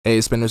Hey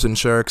Spinners and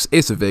Sharks,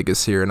 Ace of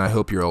Vegas here, and I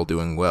hope you're all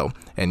doing well.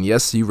 And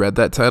yes, you read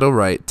that title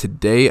right.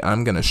 Today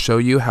I'm going to show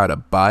you how to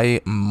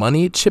buy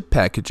money chip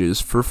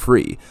packages for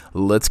free.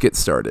 Let's get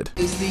started.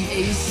 It's the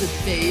Ace of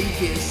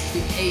Vegas,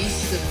 the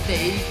Ace of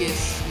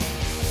Vegas.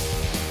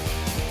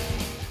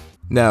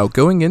 Now,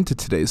 going into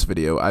today's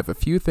video, I have a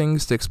few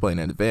things to explain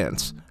in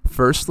advance.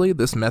 Firstly,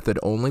 this method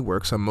only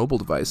works on mobile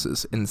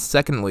devices, and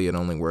secondly, it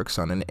only works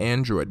on an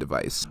Android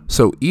device.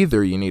 So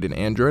either you need an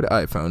Android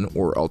iPhone,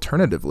 or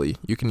alternatively,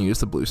 you can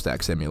use the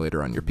BlueStacks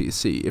emulator on your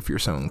PC if you're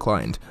so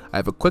inclined. I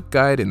have a quick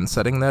guide in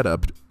setting that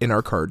up in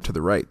our card to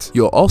the right.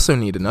 You'll also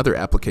need another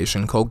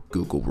application called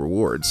Google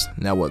Rewards.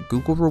 Now what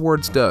Google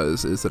Rewards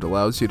does is it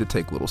allows you to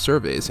take little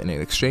surveys, and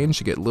in exchange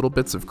you get little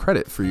bits of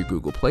credit for your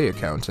Google Play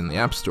account in the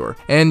App Store.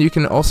 And you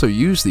can also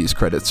use these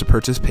credits to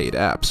purchase paid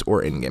apps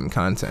or in-game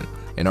content.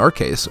 In our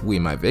case, we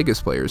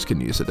MyVegas players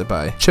can use it to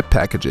buy chip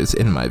packages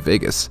in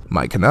MyVegas,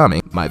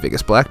 MyKonami,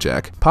 MyVegas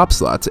Blackjack, Pop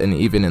Slots, and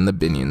even in the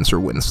Binions or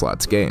Wynn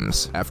Slots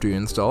games. After you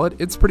install it,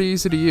 it's pretty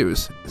easy to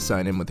use.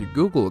 Sign in with your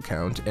Google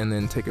account and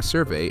then take a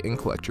survey and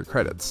collect your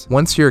credits.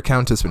 Once your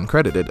account has been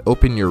credited,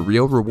 open your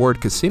Real Reward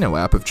Casino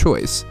app of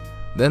choice.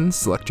 Then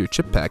select your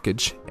chip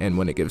package, and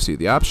when it gives you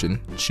the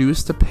option,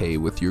 choose to pay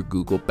with your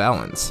Google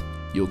balance.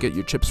 You'll get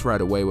your chips right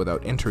away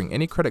without entering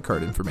any credit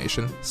card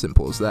information,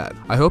 simple as that.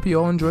 I hope you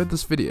all enjoyed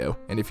this video,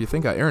 and if you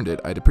think I earned it,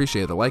 I'd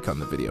appreciate a like on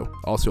the video.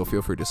 Also,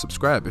 feel free to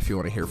subscribe if you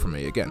want to hear from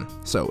me again.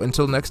 So,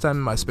 until next time,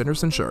 my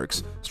spinners and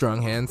sharks,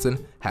 strong hands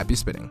and happy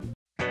spinning.